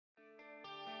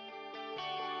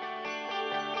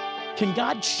Can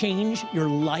God change your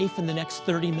life in the next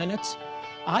 30 minutes?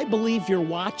 I believe you're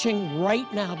watching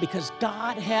right now because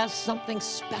God has something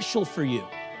special for you.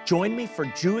 Join me for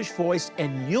Jewish Voice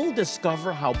and you'll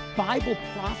discover how Bible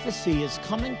prophecy is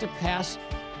coming to pass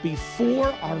before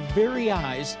our very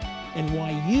eyes and why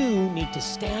you need to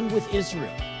stand with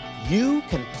Israel. You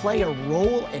can play a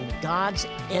role in God's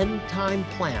end-time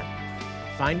plan.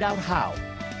 Find out how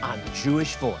on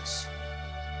Jewish Voice.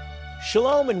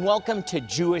 Shalom and welcome to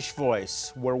Jewish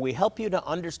Voice, where we help you to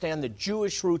understand the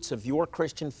Jewish roots of your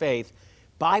Christian faith,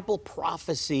 Bible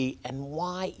prophecy, and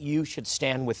why you should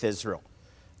stand with Israel.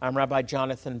 I'm Rabbi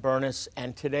Jonathan Bernis,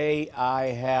 and today I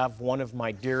have one of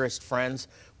my dearest friends,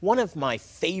 one of my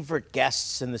favorite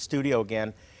guests in the studio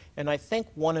again, and I think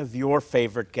one of your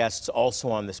favorite guests also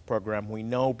on this program. We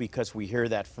know because we hear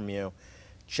that from you.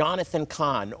 Jonathan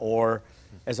Cahn, or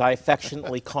as I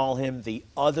affectionately call him, the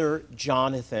other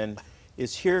Jonathan,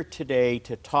 is here today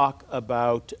to talk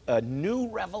about a new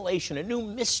revelation, a new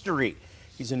mystery.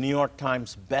 He's a New York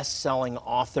Times best-selling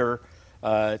author,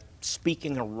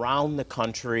 speaking around the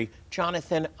country.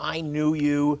 Jonathan, I knew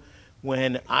you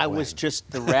when I was just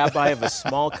the rabbi of a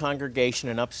small congregation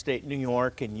in upstate New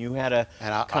York, and you had a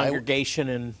congregation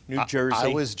in New Jersey. I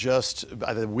was just,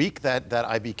 the week that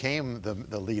I became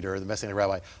the leader, the Messianic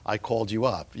rabbi, I called you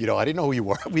up. You know, I didn't know who you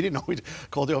were. We didn't know. We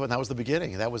called you up, and that was the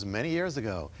beginning. That was many years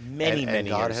ago. Many years ago. And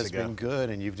God has been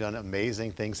good, and you've done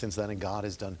amazing things since then, and God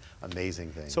has done amazing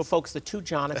things. So, folks, the two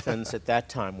Jonathans at that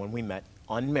time when we met,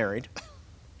 unmarried,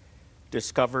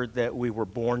 discovered that we were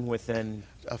born within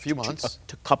a few months,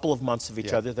 a couple of months of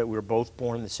each other, that we were both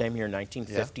born the same year,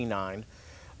 1959.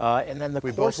 And then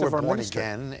we course both of were our born ministry.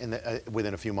 again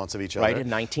within a few months of each other. Right, in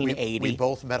 1980. We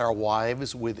both met our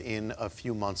wives within a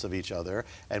few months of each other,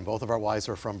 and both of our wives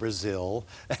are from Brazil,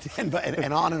 and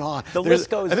on and on. The list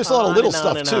goes on. And there's a lot of little and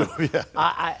on stuff and too. On.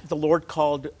 Yeah. The Lord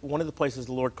called, one of the places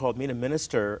the Lord called me to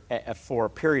minister for a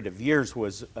period of years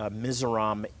was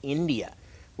Mizoram, India,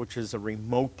 which is a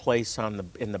remote place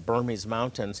in the Burmese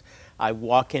mountains. I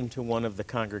walk into one of the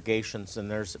congregations, and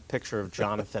there's a picture of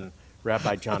Jonathan,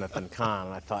 Rabbi Jonathan Cahn,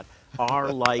 and I thought,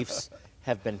 our lives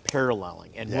have been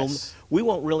paralleling, and Yes. we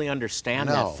won't really understand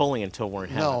that fully until we're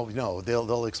in heaven. No,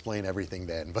 they'll explain everything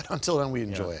then, but until then we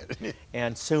enjoy it.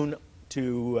 And soon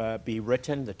to be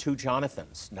written, The Two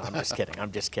Jonathans. No, I'm just kidding,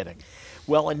 I'm just kidding.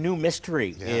 Well, a new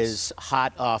mystery is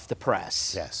hot off the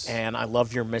press. Yes. And I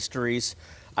love your mysteries.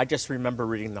 I just remember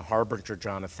reading The Harbinger,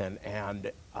 Jonathan,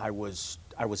 and I was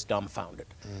dumbfounded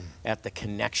at the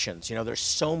connections. You know, there's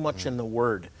so much in the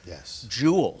Word. Yes.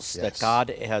 Jewels that God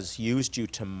has used you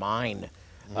to mine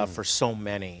for so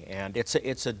many, and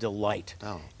it's a delight.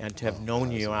 And to have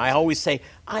known you, and I always say,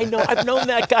 I've known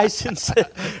that guy since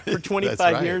for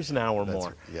 25 years now or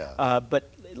more. But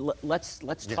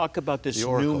let's talk about this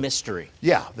new mystery.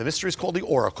 Yeah, the mystery is called the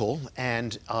Oracle,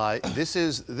 and this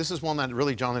is one that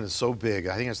really, Jonathan, is so big.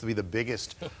 I think it has to be the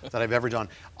biggest that I've ever done,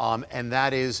 and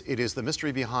that is, it is the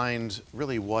mystery behind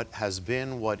really what has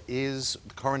been, what is,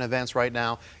 current events right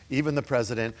now, even the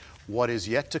president, what is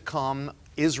yet to come,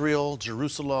 Israel,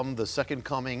 Jerusalem, the second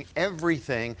coming,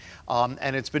 everything,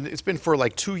 and it's been for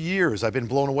like 2 years. I've been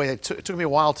blown away. It took me a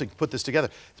while to put this together.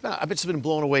 I've just been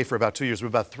blown away for about 2 years. We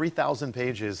have about 3,000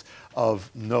 pages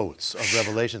of notes, of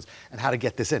revelations, and how to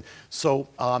get this in. So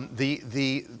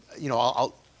it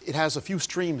has a few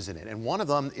streams in it, and one of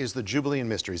them is the Jubilee and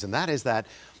Mysteries, and that is that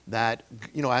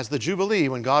as the Jubilee,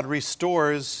 when God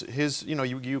restores His,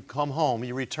 you come home,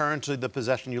 you return to the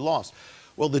possession you lost.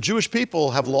 Well, the Jewish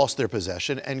people have lost their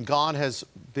possession, and God has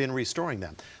been restoring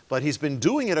them. But He's been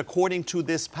doing it according to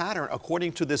this pattern,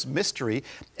 according to this mystery.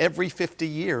 Every 50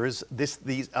 years,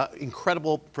 these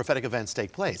incredible prophetic events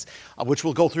take place, which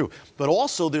we'll go through. But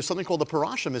also, there's something called the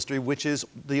Parasha mystery, which is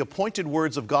the appointed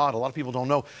words of God. A lot of people don't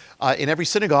know. In every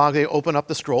synagogue, they open up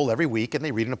the scroll every week, and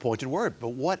they read an appointed word. But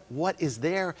what is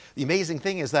there? The amazing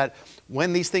thing is that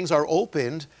when these things are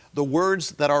opened, the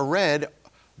words that are read,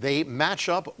 they match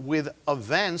up with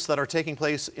events that are taking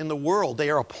place in the world. They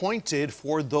are appointed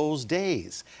for those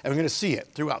days. And we're going to see it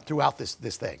throughout this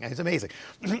thing. It's amazing.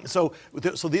 So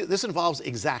this involves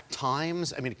exact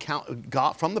times. I mean,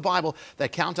 God, from the Bible,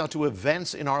 that count out to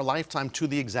events in our lifetime, to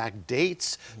the exact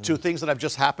dates, to things that have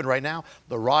just happened right now.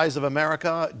 The rise of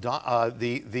America,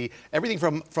 everything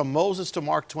from Moses to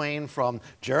Mark Twain, from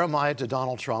Jeremiah to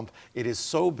Donald Trump. It is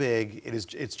so big.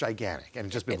 It's gigantic, and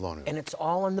it's just been blown away. And it's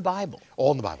all in the Bible. All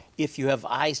in the Bible. If you have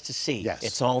eyes to see,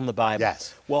 it's all in the Bible.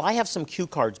 Yes. Well, I have some cue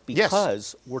cards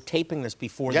because we're taping this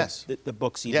before the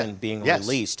book's even being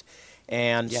released.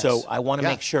 And so I want to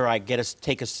make sure I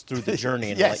take us through the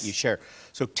journey and let you share.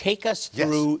 So take us Yes.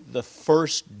 through the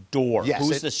first door. Yes,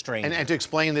 Who's the stranger? And to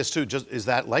explain this too, just is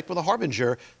that like with a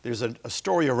harbinger, there's a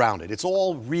story around it. It's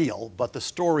all real, but the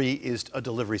story is a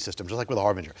delivery system, just like with a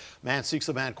harbinger. Man seeks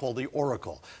a man called the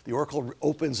oracle. The oracle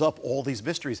opens up all these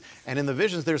mysteries, and in the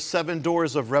visions, there's 7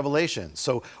 doors of revelation.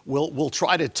 So we'll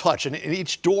try to touch, and in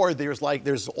each door there's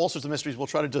all sorts of mysteries. We'll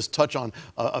try to just touch on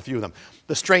a few of them.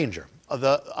 The stranger.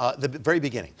 The very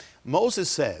beginning. Moses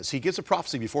says, he gives a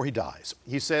prophecy before he dies.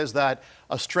 He says that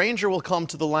a stranger will come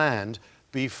to the land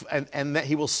and that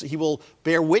he will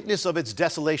bear witness of its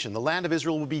desolation. The land of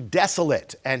Israel will be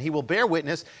desolate, and he will bear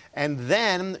witness, and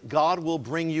then God will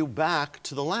bring you back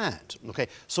to the land. Okay,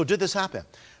 so did this happen?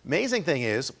 Amazing thing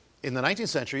is, in the 19th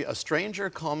century, a stranger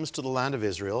comes to the land of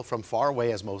Israel from far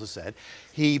away, as Moses said.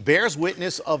 He bears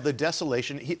witness of the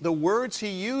desolation. The words he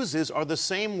uses are the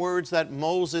same words that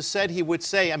Moses said he would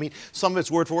say. I mean, some of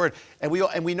it's word for word. And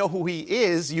we know who he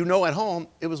is. You know at home,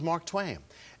 it was Mark Twain.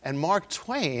 And Mark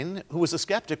Twain, who was a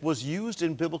skeptic, was used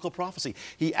in biblical prophecy.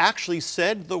 He actually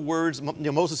said the words,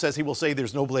 Moses says he will say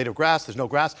there's no blade of grass, there's no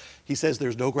grass. He says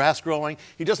there's no grass growing.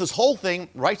 He does this whole thing,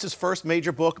 writes his first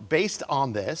major book based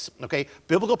on this, okay,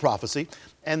 biblical prophecy.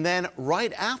 And then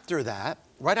right after that,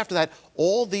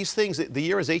 all these things, the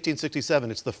year is 1867.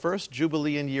 It's the first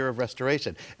Jubilean year of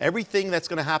restoration. Everything that's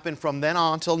going to happen from then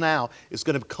on till now is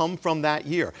going to come from that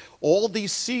year. All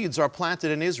these seeds are planted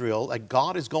in Israel, like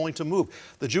God is going to move.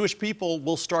 The Jewish people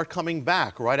will start coming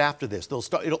back right after this.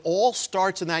 It all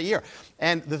starts in that year.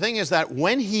 And the thing is that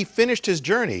when he finished his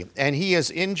journey, and he is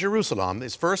in Jerusalem,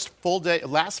 his last full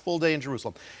day in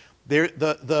Jerusalem,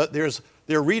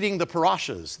 they're reading the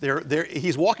parashas.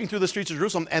 He's walking through the streets of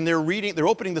Jerusalem, and they're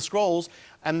opening the scrolls,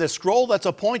 and the scroll that's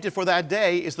appointed for that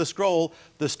day is the scroll,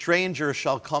 "The stranger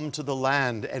shall come to the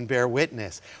land and bear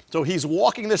witness." So he's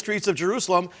walking the streets of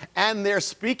Jerusalem, and they're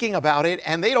speaking about it,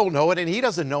 and they don't know it, and he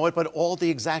doesn't know it, but all the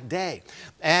exact day.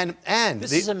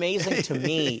 This is amazing to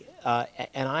me,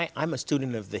 and I'm a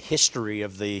student of the history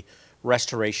of the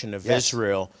restoration of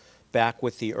Israel, back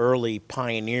with the early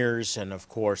pioneers and, of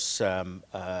course,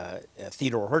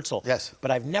 Theodore Herzl. Yes.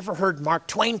 But I've never heard Mark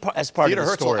Twain as part of the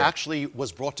story. Theodore Herzl actually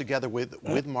was brought together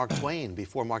with Mark Twain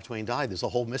before Mark Twain died. There's a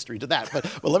whole mystery to that.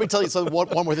 But let me tell you one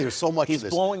more thing. There's so much He's to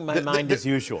this. blowing my mind as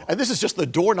usual. And this is just the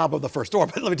doorknob of the first door.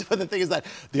 But let me tell you, the thing is that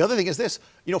the other thing is this.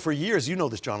 You know, for years, you know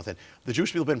this, Jonathan, the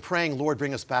Jewish people have been praying, Lord,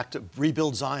 bring us back to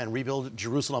rebuild Zion, rebuild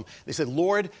Jerusalem. They said,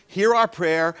 Lord, hear our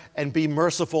prayer and be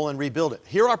merciful and rebuild it.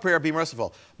 Hear our prayer, be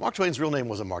merciful. Mark Twain's real name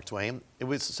wasn't Mark Twain. It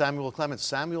was Samuel Clemens.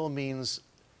 Samuel means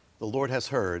the Lord has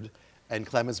heard, and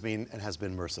Clemens means and has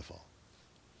been merciful.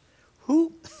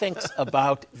 Who thinks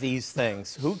about these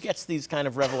things? Who gets these kind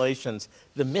of revelations?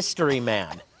 The mystery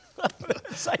man.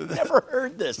 I've never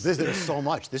heard this. There's so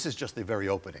much. This is just the very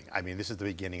opening. I mean, this is the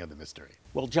beginning of the mystery.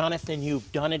 Well, Jonathan,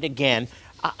 you've done it again.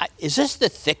 Is this the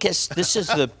thickest? This is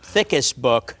the thickest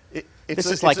book. This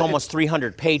is like almost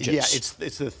 300 pages. Yeah,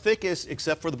 it's the thickest,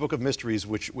 except for the Book of Mysteries,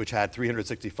 which had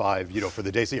 365, for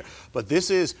the days of the year. But this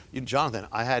is, Jonathan,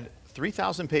 I had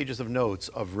 3,000 pages of notes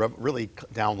of really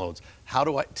downloads.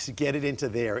 To get it into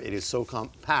there? It is so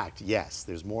compact. Yes,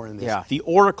 there's more in this. Yeah, the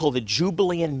Oracle, the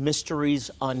Jubilean Mysteries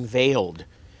Unveiled.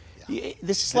 Yeah.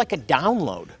 This is like a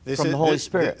download from the Holy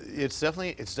Spirit. It's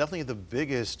definitely the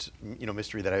biggest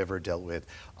mystery that I ever dealt with,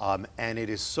 and it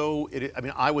is so. I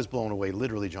mean, I was blown away,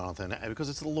 literally, Jonathan, because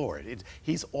it's the Lord.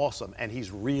 He's awesome and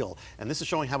He's real, and this is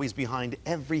showing how He's behind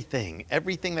everything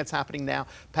that's happening now,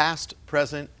 past,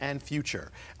 present, and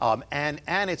future, and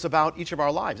it's about each of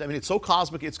our lives. I mean, it's so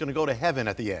cosmic, it's going to go to heaven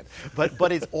at the end,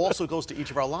 but it also goes to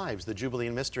each of our lives, the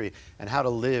Jubilean mystery, and how to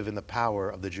live in the power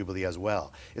of the Jubilee as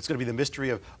well. It's going to be the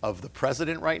mystery of the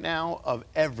president right now, of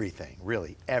everything,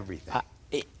 really, everything.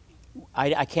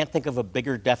 I can't think of a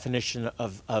bigger definition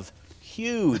of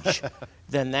huge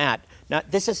than that. Now,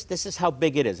 this is how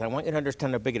big it is. I want you to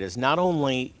understand how big it is. Not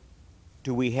only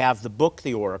do we have the book,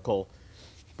 The Oracle,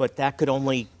 but that could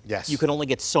only, you could only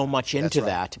get so much into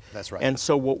that. That's right. And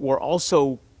so what we're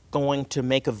also going to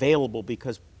make available,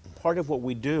 because part of what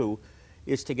we do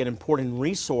is to get important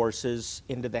resources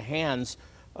into the hands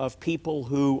of people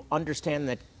who understand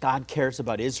that God cares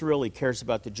about Israel, He cares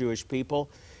about the Jewish people,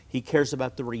 He cares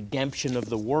about the redemption of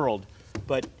the world,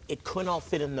 but it couldn't all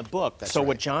fit in the book. That's so right.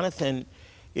 What Jonathan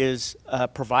is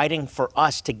providing for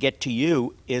us to get to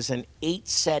you is an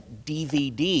 8-set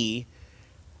DVD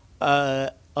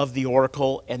of the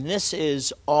Oracle, and this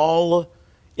is all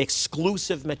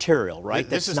exclusive material, right?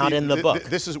 That's not in the book.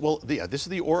 This is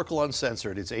the Oracle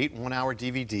Uncensored. It's 8 one-hour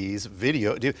DVDs,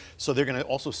 video. So they're going to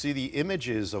also see the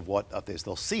images of what of this.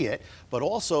 They'll see it, but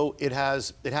also it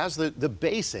has the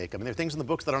basic. I mean, there are things in the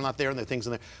books that are not there, and there are things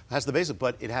in there. It has the basic,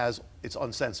 but it's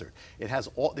uncensored. It has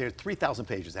there are 3,000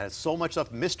 pages. It has so much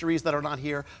stuff, mysteries that are not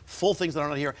here, full things that are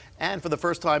not here. And for the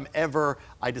first time ever,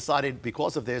 I decided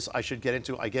because of this, I get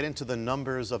into the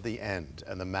numbers of the end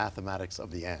and the mathematics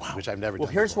of the end, which I've never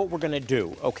done. Here's what we're going to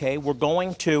do, okay?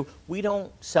 We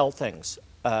don't sell things,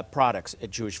 products at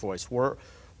Jewish Voice.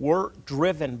 We're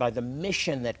driven by the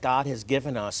mission that God has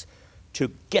given us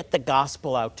to get the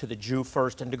gospel out to the Jew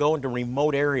first and to go into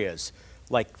remote areas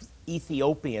like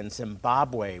Ethiopia and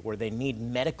Zimbabwe where they need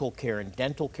medical care and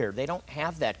dental care. They don't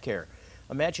have that care.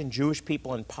 Imagine Jewish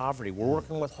people in poverty. We're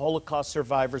working with Holocaust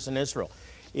survivors in Israel.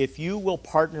 If you will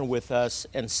partner with us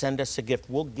and send us a gift,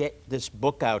 we'll get this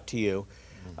book out to you.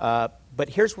 But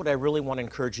here's what I really want to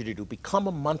encourage you to do. Become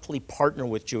a monthly partner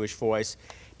with Jewish Voice,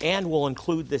 and we'll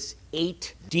include this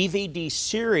 8 DVD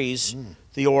series,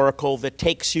 The Oracle, that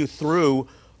takes you through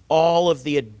all of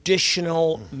the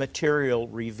additional material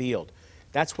revealed.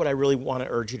 That's what I really want to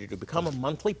urge you to do. Become a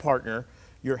monthly partner.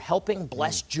 You're helping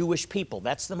bless Jewish people.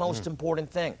 That's the most important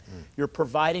thing. You're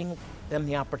providing them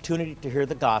the opportunity to hear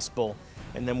the gospel,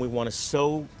 and then we want to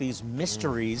sow these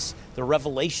mysteries, the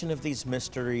revelation of these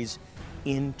mysteries,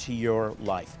 into your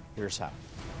life. Here's how.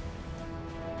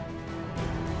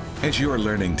 As you are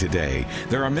learning today,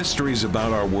 there are mysteries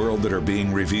about our world that are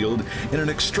being revealed in an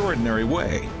extraordinary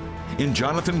way. In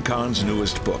Jonathan Cahn's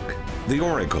newest book, The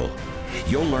Oracle,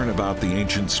 you'll learn about the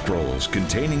ancient scrolls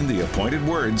containing the appointed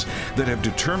words that have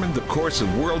determined the course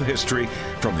of world history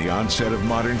from the onset of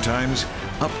modern times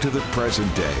up to the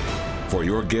present day. For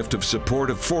your gift of support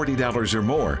of $40 or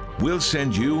more, we'll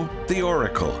send you The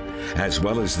Oracle, as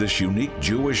well as this unique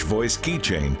Jewish Voice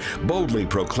keychain, boldly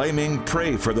proclaiming,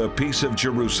 "Pray for the peace of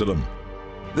Jerusalem."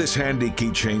 This handy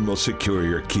keychain will secure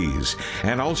your keys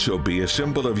and also be a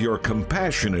symbol of your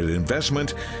compassionate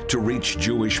investment to reach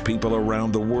Jewish people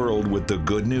around the world with the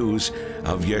good news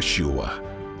of Yeshua.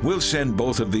 We'll send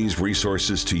both of these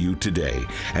resources to you today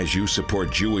as you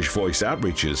support Jewish Voice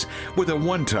outreaches with a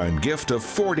one-time gift of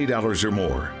 $40 or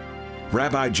more.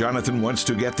 Rabbi Jonathan wants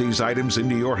to get these items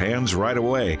into your hands right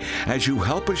away as you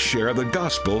help us share the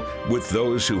gospel with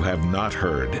those who have not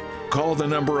heard. Call the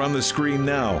number on the screen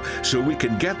now so we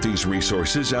can get these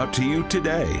resources out to you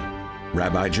today.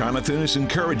 Rabbi Jonathan is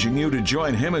encouraging you to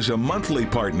join him as a monthly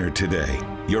partner today.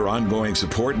 Your ongoing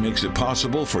support makes it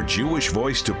possible for Jewish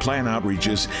Voice to plan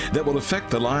outreaches that will affect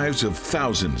the lives of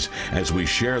thousands as we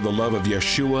share the love of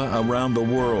Yeshua around the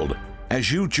world. As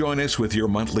you join us with your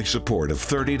monthly support of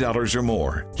 $30 or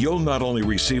more, you'll not only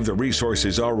receive the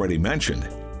resources already mentioned,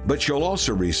 but you'll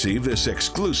also receive this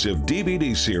exclusive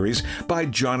DVD series by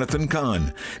Jonathan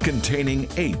Cahn, containing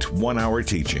 8 one-hour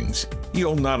teachings.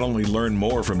 You'll not only learn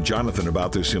more from Jonathan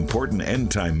about this important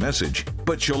end-time message,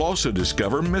 but you'll also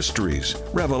discover mysteries,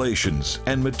 revelations,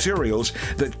 and materials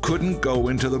that couldn't go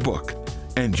into the book,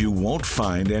 and you won't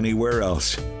find anywhere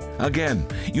else. Again,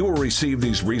 you will receive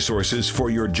these resources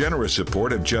for your generous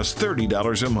support of just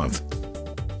 $30 a month.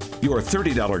 Your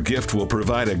 $30 gift will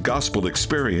provide a gospel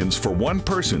experience for one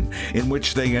person in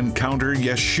which they encounter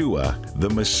Yeshua, the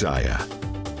Messiah.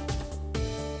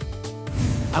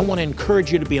 I want to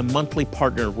encourage you to be a monthly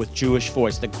partner with Jewish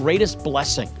Voice. The greatest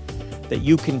blessing that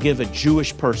you can give a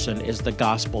Jewish person is the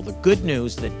gospel, the good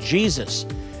news that Jesus,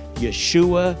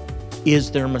 Yeshua, is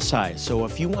their Messiah. So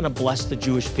if you want to bless the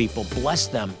Jewish people, bless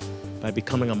them by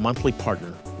becoming a monthly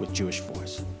partner with Jewish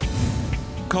Voice.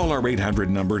 Call our 800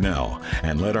 number now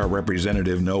and let our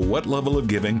representative know what level of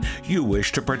giving you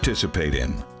wish to participate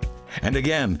in. And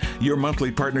again, your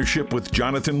monthly partnership with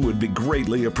Jonathan would be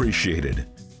greatly appreciated.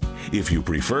 If you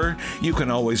prefer, you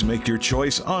can always make your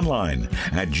choice online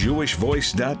at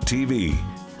jewishvoice.tv,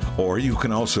 or you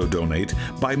can also donate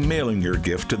by mailing your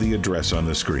gift to the address on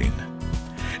the screen.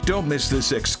 Don't miss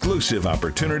this exclusive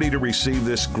opportunity to receive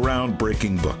this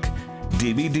groundbreaking book,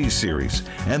 DVD series,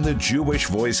 and the Jewish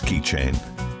Voice keychain.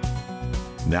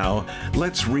 Now,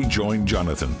 let's rejoin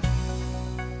Jonathan.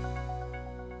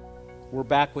 We're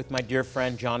back with my dear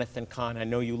friend, Jonathan Cahn. I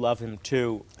know you love him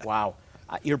too. Wow,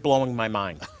 you're blowing my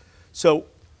mind. So,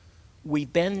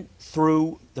 we've been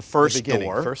through the first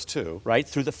door. First two. Right,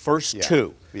 through the first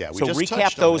two. Yeah, we so just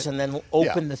recap those and then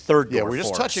open the third door. Yeah, we're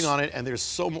just for touching us. on it, and there's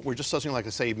so much. We're just touching, like I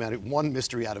say, one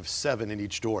mystery out of 7 in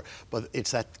each door. But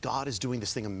it's that God is doing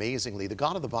this thing amazingly. The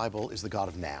God of the Bible is the God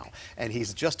of now, and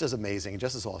He's just as amazing and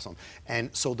just as awesome. And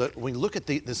so when we look at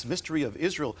this mystery of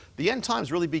Israel, the end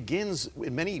times really begins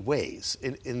in many ways.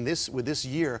 With this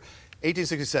year.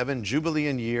 1867,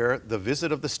 Jubilean year, the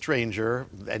visit of the stranger,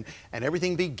 and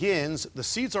everything begins. The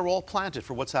seeds are all planted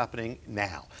for what's happening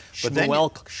now. But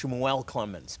Shmuel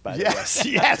Clemens, by the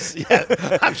way. Yes.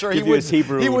 I'm sure he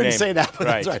wouldn't say that, but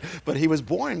Right. that's right. But he was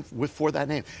born for that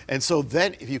name. And so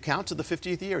then, if you count to the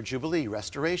 50th year, Jubilee,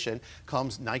 restoration,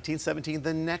 comes 1917,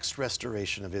 the next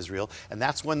restoration of Israel. And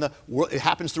that's when it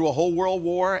happens through a whole world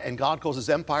war, and God causes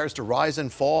empires to rise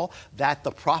and fall, that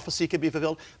the prophecy can be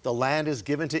fulfilled. The land is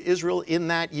given to Israel in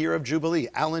that year of Jubilee,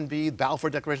 Allenby, Balfour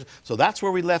Declaration. So that's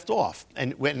where we left off.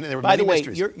 And when there were By the way,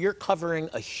 mysteries. you're covering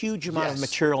a huge amount of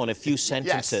material in a few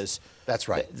sentences. That's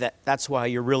right. That's why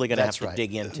you're really going to have to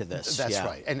dig into this. That's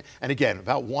right. And again,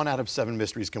 about 1 out of 7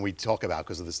 mysteries can we talk about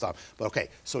because of this stuff. But okay,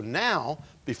 so now,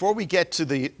 before we get to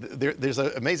there's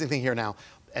an amazing thing here now,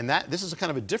 and this is a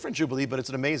kind of a different Jubilee, but it's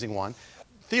an amazing one.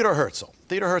 Theodor Herzl.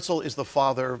 Theodor Herzl is the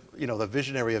father, the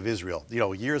visionary of Israel.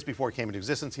 Years before it came into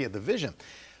existence, he had the vision.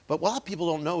 But what a lot of people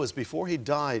don't know is before he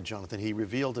died, Jonathan, he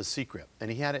revealed a secret.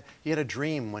 And he had a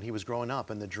dream when he was growing up.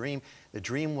 And the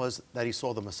dream was that he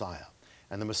saw the Messiah.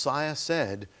 And the Messiah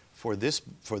said, for this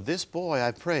boy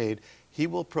I prayed, he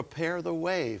will prepare the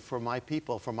way for my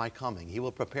people for my coming. He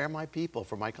will prepare my people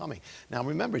for my coming. Now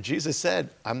remember, Jesus said,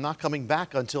 I'm not coming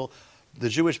back until the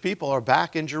Jewish people are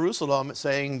back in Jerusalem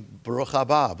saying, Baruch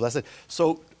haba, blessed.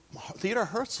 So Theodor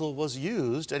Herzl was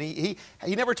used, and he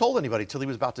never told anybody till he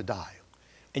was about to die.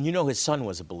 And his son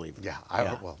was a believer. Yeah,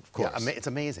 well, of course. Yeah, it's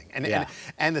amazing.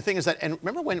 And the thing is that, and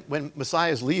remember when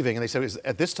Messiah is leaving, and they said,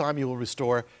 at this time you will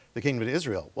restore the kingdom to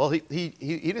Israel. Well, he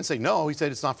didn't say no. He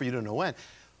said it's not for you to know when.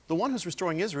 The one who's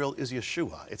restoring Israel is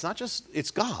Yeshua. It's not just,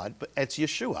 it's God, but it's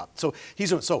Yeshua.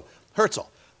 So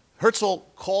Herzl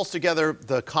calls together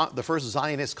the first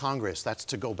Zionist Congress. That's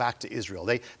to go back to Israel.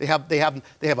 They have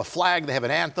a flag, they have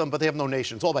an anthem, but they have no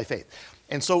nation. It's all by faith.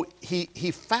 And so he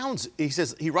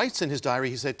writes in his diary,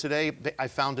 he said, today I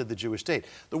founded the Jewish state.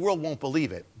 The world won't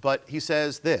believe it, but he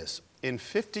says this, in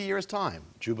 50 years' time,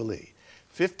 Jubilee,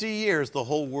 50 years the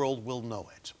whole world will know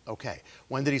it. Okay,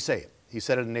 when did he say it? He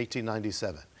said it in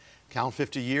 1897. Count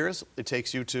 50 years, it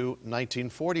takes you to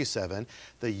 1947,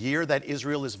 the year that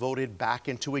Israel is voted back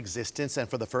into existence, and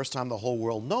for the first time the whole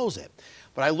world knows it.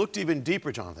 But I looked even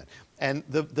deeper, Jonathan, and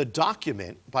the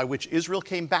document by which Israel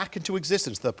came back into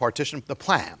existence, the partition, the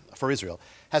plan for Israel,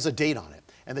 has a date on it,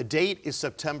 and the date is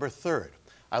September 3rd.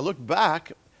 I looked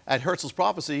back at Herzl's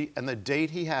prophecy, and the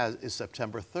date he has is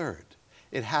September 3rd.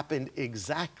 It happened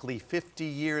exactly 50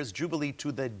 years, Jubilee,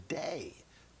 to the day.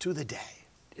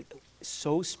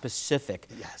 So specific.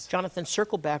 Yes. Jonathan,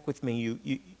 circle back with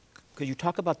me. Because you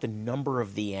talk about the number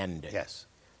of the end. Yes.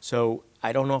 So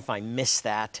I don't know if I missed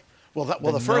that.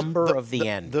 The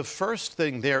end. The first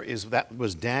thing there is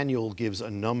Daniel gives a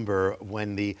number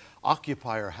when the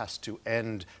occupier has to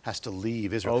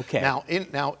leave Israel. Okay.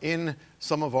 Now in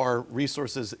some of our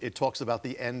resources it talks about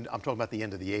the end. I'm talking about the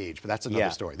end of the age, but that's another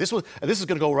story. This is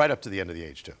going to go right up to the end of the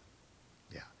age too.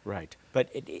 Yeah. Right. But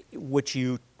what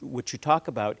you talk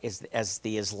about is as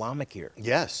the Islamic year.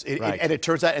 Yes, and it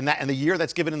turns out, and the year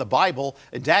that's given in the Bible,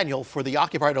 in Daniel, for the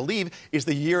occupier to leave, is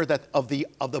the year of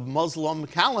the Muslim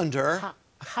calendar.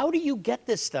 How do you get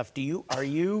this stuff? Are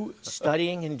you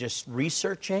studying and just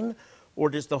researching, or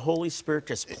does the Holy Spirit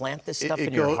just plant this stuff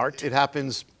in your heart? It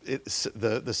happens.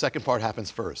 The second part happens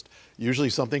first. Usually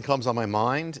something comes on my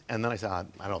mind, and then I say, I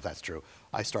don't know if that's true.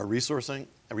 I start researching,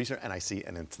 and I see,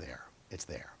 and it's there. It's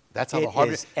there. That's how the heart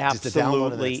is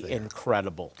absolutely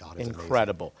incredible. God is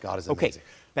incredible. Amazing. God is amazing. Okay,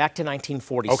 back to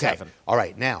 1947. Okay. All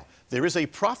right. Now, there is a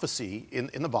prophecy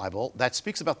in the Bible that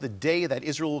speaks about the day that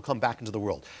Israel will come back into the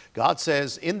world. God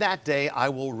says, in that day, I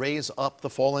will raise up the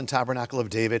fallen tabernacle of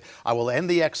David. I will end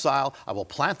the exile. I will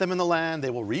plant them in the land. They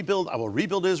will rebuild. I will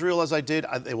rebuild Israel as I did.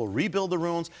 They will rebuild the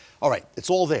ruins. All right. It's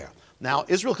all there. Now,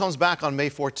 Israel comes back on May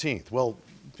 14th. Well,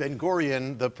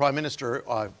 Ben-Gurion, the prime minister,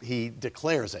 he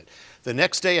declares it. The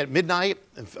next day at midnight,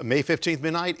 May 15th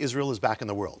midnight, Israel is back in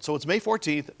the world. So it's May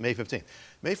 14th, May 15th.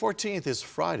 May 14th is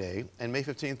Friday, and May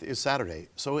 15th is Saturday.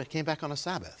 So it came back on a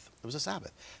Sabbath. It was a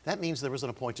Sabbath. That means there was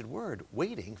an appointed word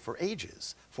waiting for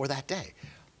ages for that day.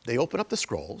 They open up the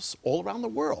scrolls all around the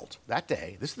world that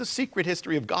day. This is the secret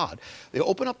history of God. They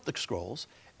open up the scrolls,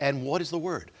 and what is the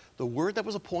word? The word that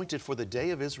was appointed for the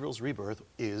day of Israel's rebirth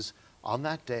is, on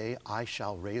that day, I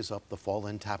shall raise up the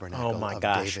fallen tabernacle of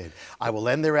David. I will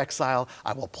end their exile.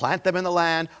 I will plant them in the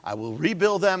land. I will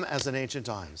rebuild them as in ancient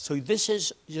times. So this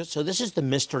is the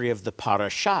mystery of the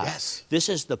parashah. Yes. This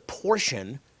is the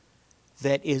portion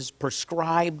that is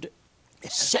prescribed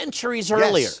centuries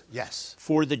earlier. Yes.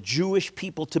 For the Jewish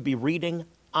people to be reading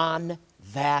on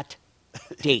that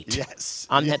date. Yes.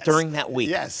 On yes, that during that week.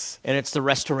 Yes. And it's the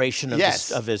restoration of,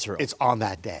 Yes, of Israel. it's on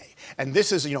that day. And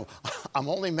this is,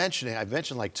 I've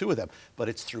mentioned like two of them, but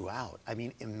it's throughout. I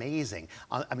mean, amazing.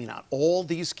 On all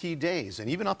these key days, and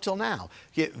even up till now,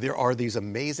 there are these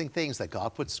amazing things that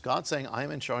God's saying, I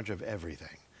am in charge of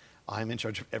everything. I'm in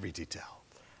charge of every detail.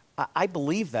 I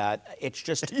believe that. It's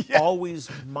just always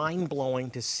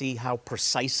mind-blowing to see how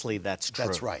precisely that's true.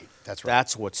 That's right. That's right.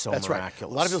 That's what's so That's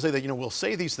miraculous. Right. A lot of people say that, we'll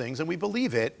say these things and we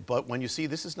believe it, but when you see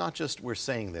this is not just we're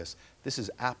saying this is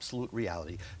absolute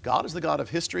reality. God is the God of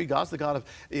history. God's the God of,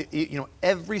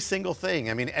 every single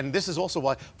thing. I mean, and this is also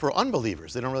why, for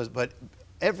unbelievers, they don't realize, but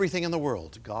everything in the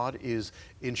world, God is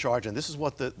in charge. And this is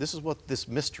what this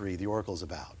mystery, the oracle, is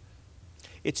about.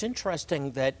 It's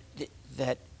interesting that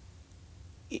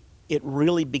it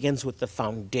really begins with the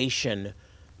foundation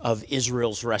of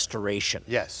Israel's restoration.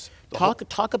 Yes.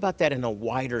 Talk about that in a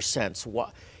wider sense.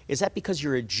 Is that because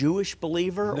you're a Jewish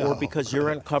believer, No. or because you're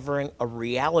uncovering a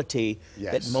reality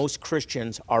that most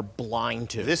Christians are blind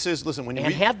to? When you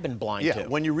have been blind to.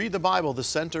 When you read the Bible, the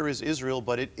center is Israel,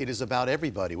 but it is about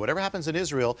everybody. Whatever happens in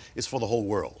Israel is for the whole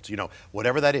world,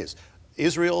 whatever that is.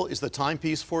 Israel is the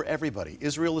timepiece for everybody.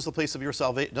 Israel is the place of your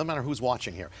salvation. Doesn't matter who's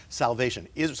watching here. Salvation.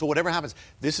 So whatever happens,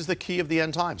 this is the key of the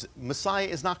end times. Messiah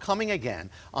is not coming again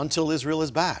until Israel is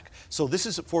back. So this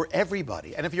is for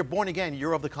everybody. And if you're born again,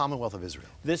 you're of the Commonwealth of Israel.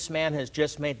 This man has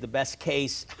just made the best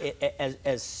case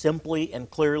as simply and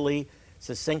clearly,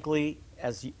 succinctly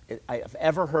as I have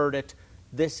ever heard it.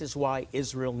 This is why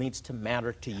Israel needs to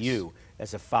matter to you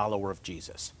as a follower of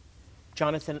Jesus.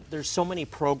 Jonathan, there's so many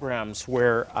programs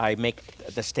where I make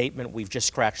the statement, we've just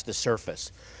scratched the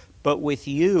surface. But with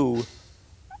you,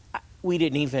 we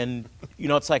didn't even,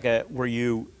 it's like where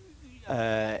you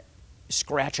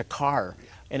scratch a car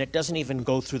and it doesn't even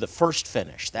go through the first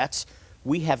finish.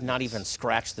 We have not even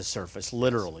scratched the surface,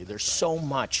 literally. There's so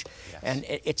much. Yes. And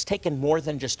it's taken more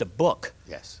than just a book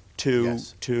to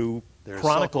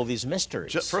chronicle these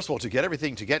mysteries. First of all, to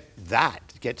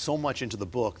get so much into the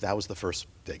book, that was the first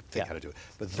big thing how to do it.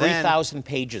 But 3,000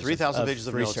 pages 3,000 pages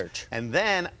of research. Notes. And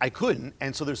then I couldn't,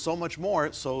 and so there's so much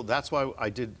more, so that's why I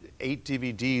did 8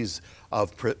 DVDs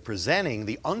of presenting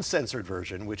the uncensored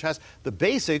version, which has the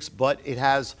basics, but it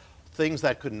has things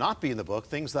that could not be in the book,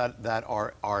 things that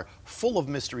are full of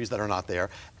mysteries that are not there.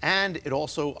 And it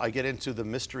also, I get into the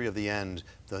mystery of the end,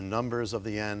 the numbers of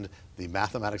the end, the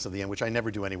mathematics of the end, which I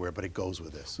never do anywhere, but it goes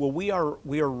with this. Well, we are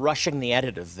rushing the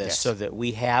edit of this so that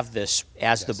we have this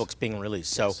as the book's being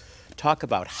released. So talk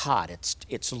about hot.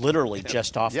 It's literally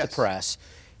just off the press.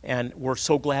 And we're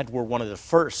so glad we're one of the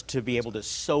first to be able to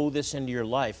sew this into your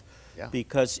life,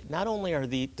 because not only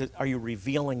are you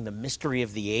revealing the mystery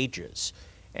of the ages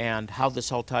and how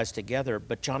this all ties together,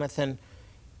 but Jonathan,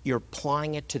 you're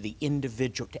applying it to the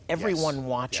individual, to everyone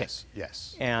watching,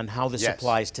 and how this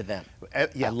applies to them. I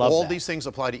love all that. These things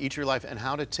apply to each of your life, and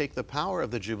how to take the power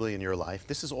of the Jubilee in your life.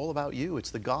 This is all about you.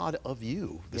 It's the God of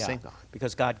you, the same God.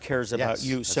 Because God cares about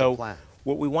you. So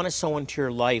what we want to sow into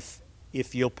your life,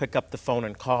 if you'll pick up the phone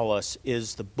and call us,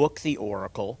 is the book, The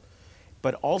Oracle,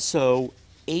 but also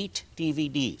 8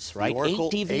 DVDs, right? The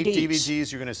Oracle, 8 DVDs. 8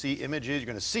 DVDs. You're going to see images. You're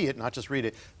going to see it, not just read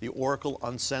it. The Oracle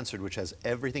Uncensored, which has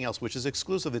everything else, which is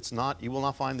exclusive. It's not. You will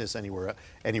not find this anywhere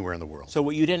in the world. So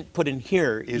what you didn't put in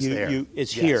here is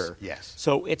here. Yes.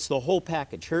 So it's the whole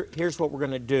package. Here's what we're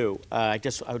going to do. I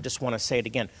just want to say it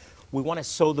again. We want to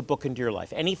sow the book into your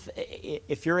life.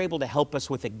 If you're able to help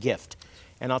us with a gift,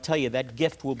 and I'll tell you, that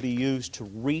gift will be used to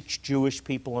reach Jewish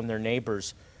people and their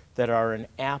neighbors that are in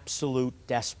absolute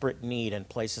desperate need in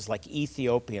places like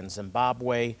Ethiopia and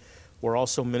Zimbabwe. We're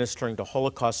also ministering to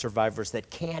Holocaust survivors that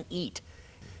can't eat.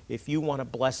 If you want to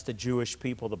bless the Jewish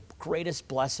people, the greatest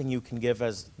blessing you can give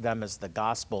them is the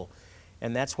gospel.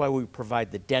 And that's why we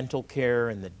provide the dental care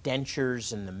and the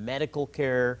dentures and the medical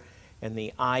care and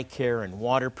the eye care and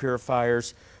water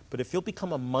purifiers. But if you'll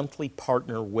become a monthly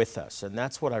partner with us, and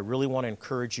that's what I really want to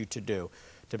encourage you to do,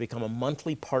 to become a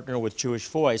monthly partner with Jewish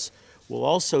Voice, we'll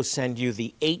also send you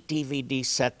the 8 DVD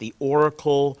set, The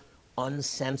Oracle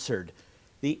Uncensored.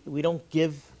 We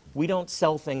don't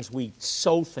sell things, we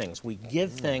sow things. We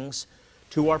give things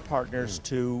to our partners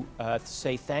to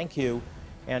say thank you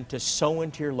and to sow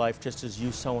into your life just as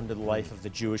you sow into the life of the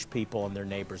Jewish people and their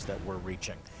neighbors that we're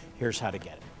reaching. Here's how to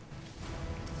get it.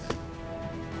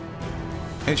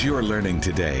 As you're learning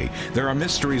today, there are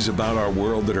mysteries about our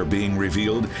world that are being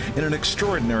revealed in an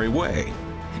extraordinary way.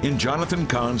 In Jonathan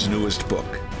Cahn's newest book,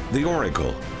 The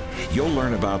Oracle, you'll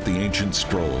learn about the ancient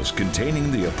scrolls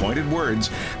containing the appointed words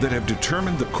that have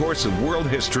determined the course of world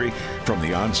history from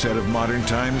the onset of modern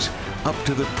times up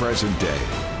to the present day.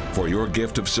 For your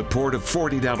gift of support of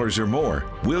 $40 or more,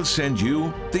 we'll send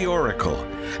you The Oracle,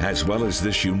 as well as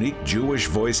this unique Jewish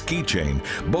Voice keychain,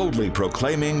 boldly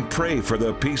proclaiming, "Pray for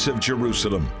the peace of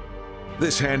Jerusalem."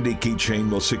 This handy keychain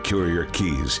will secure your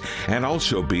keys and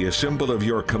also be a symbol of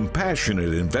your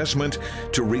compassionate investment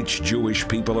to reach Jewish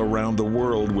people around the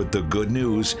world with the good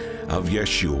news of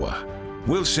Yeshua.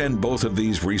 We'll send both of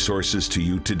these resources to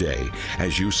you today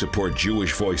as you support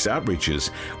Jewish Voice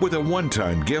Outreaches with a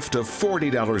one-time gift of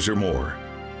 $40 or more.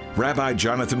 Rabbi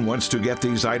Jonathan wants to get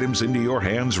these items into your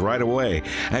hands right away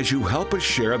as you help us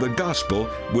share the gospel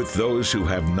with those who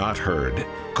have not heard.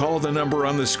 Call the number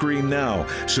on the screen now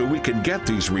so we can get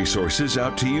these resources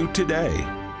out to you today.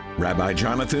 Rabbi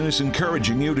Jonathan is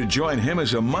encouraging you to join him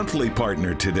as a monthly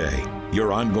partner today.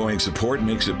 Your ongoing support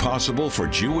makes it possible for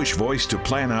Jewish Voice to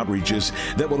plan outreaches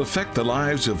that will affect the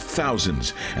lives of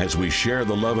thousands as we share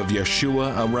the love of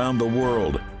Yeshua around the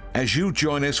world. As you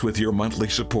join us with your monthly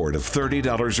support of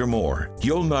 $30 or more,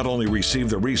 you'll not only receive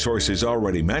the resources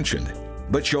already mentioned,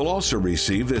 but you'll also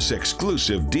receive this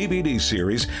exclusive DVD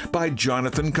series by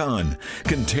Jonathan Cahn,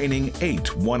 containing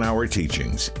 8 one-hour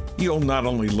teachings. You'll not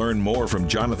only learn more from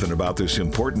Jonathan about this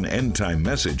important end-time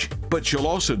message, but you'll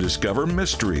also discover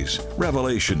mysteries,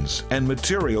 revelations, and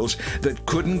materials that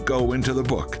couldn't go into the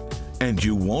book, and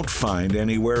you won't find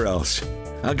anywhere else.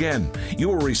 Again, you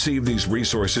will receive these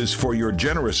resources for your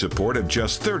generous support of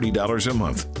just $30 a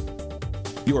month.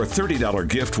 Your $30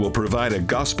 gift will provide a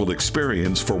gospel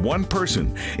experience for one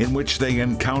person in which they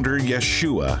encounter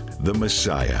Yeshua, the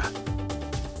Messiah.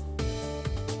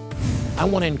 I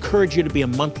want to encourage you to be a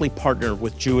monthly partner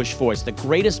with Jewish Voice. The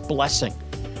greatest blessing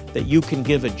that you can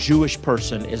give a Jewish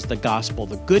person is the gospel,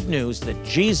 the good news that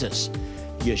Jesus,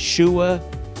 Yeshua,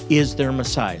 is their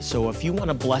Messiah. So if you want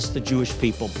to bless the Jewish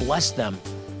people, bless them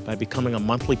by becoming a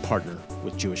monthly partner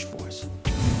with Jewish Voice.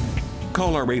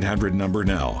 Call our 800 number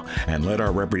now and let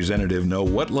our representative know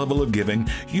what level of giving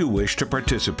you wish to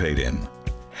participate in.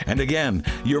 And again,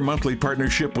 your monthly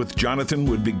partnership with Jonathan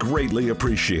would be greatly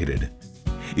appreciated.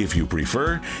 If you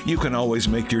prefer, you can always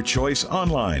make your choice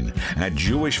online at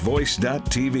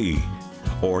jewishvoice.tv,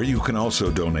 or you can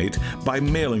also donate by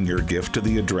mailing your gift to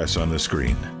the address on the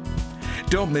screen.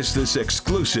 Don't miss this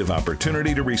exclusive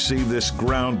opportunity to receive this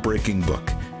groundbreaking book,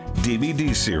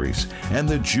 DVD series, and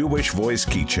the Jewish Voice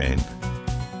keychain.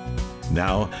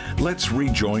 Now, let's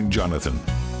rejoin Jonathan.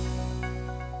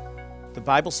 The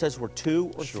Bible says where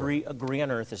 2 or 3 agree on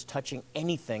earth as touching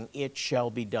anything, it shall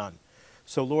be done.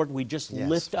 So, Lord, we just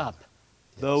lift up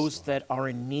those that are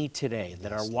in need today,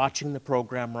 that are watching the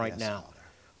program right now. Father.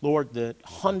 Lord, the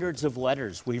hundreds of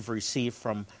letters we've received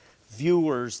from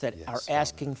viewers that are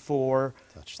asking for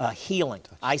healing.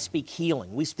 I speak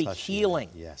healing. We speak healing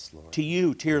to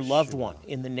you, to your loved one,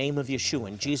 in the name of Yeshua,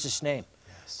 in Jesus' name.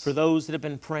 For those that have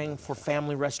been praying for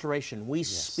family restoration, we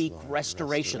speak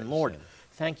restoration. Lord,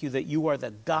 thank you that you are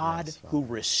the God who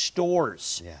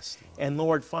restores. And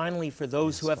Lord, finally, for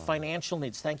those who have financial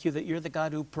needs, thank you that you're the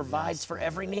God who provides for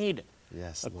every need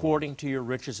according to your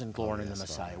riches and glory in the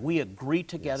Messiah. We agree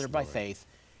together by faith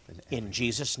in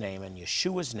Jesus' name and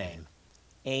Yeshua's name.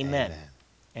 Amen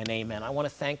and amen. I want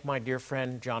to thank my dear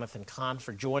friend Jonathan Cahn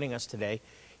for joining us today.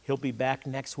 He'll be back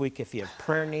next week. If you have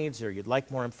prayer needs or you'd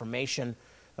like more information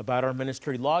about our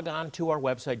ministry, log on to our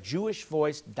website,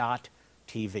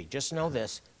 jewishvoice.tv. Just know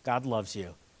this, God loves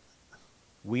you,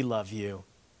 we love you,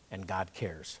 and God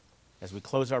cares. As we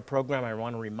close our program, I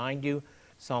want to remind you,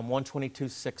 Psalm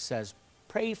 122:6 says,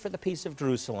 "Pray for the peace of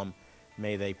Jerusalem.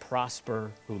 May they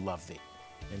prosper who love thee."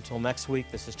 Until next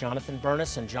week, this is Jonathan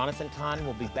Bernis, and Jonathan Cahn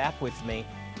will be back with me.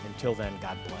 Until then,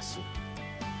 God bless you.